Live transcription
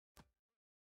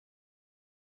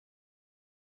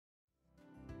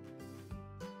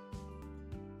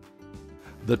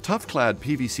The tough-clad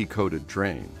PVC-coated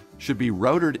drain should be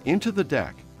routed into the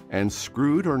deck and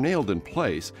screwed or nailed in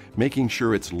place, making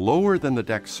sure it's lower than the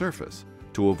deck surface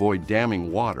to avoid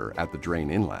damming water at the drain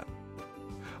inlet.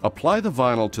 Apply the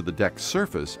vinyl to the deck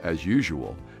surface as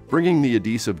usual, bringing the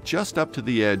adhesive just up to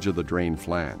the edge of the drain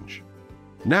flange.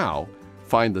 Now,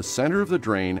 find the center of the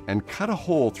drain and cut a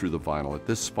hole through the vinyl at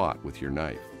this spot with your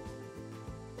knife.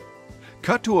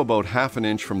 Cut to about ½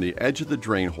 inch from the edge of the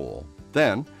drain hole,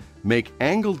 then make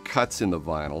angled cuts in the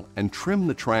vinyl and trim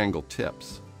the triangle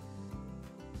tips.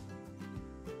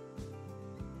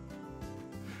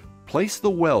 Place the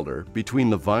welder between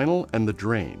the vinyl and the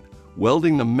drain,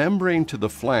 welding the membrane to the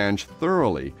flange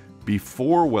thoroughly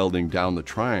before welding down the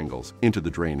triangles into the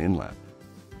drain inlet.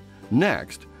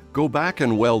 Next, go back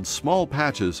and weld small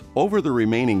patches over the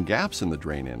remaining gaps in the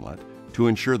drain inlet to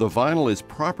ensure the vinyl is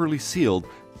properly sealed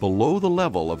below the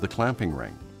level of the clamping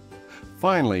ring.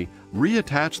 Finally,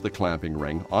 reattach the clamping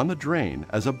ring on the drain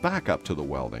as a backup to the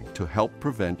welding to help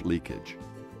prevent leakage.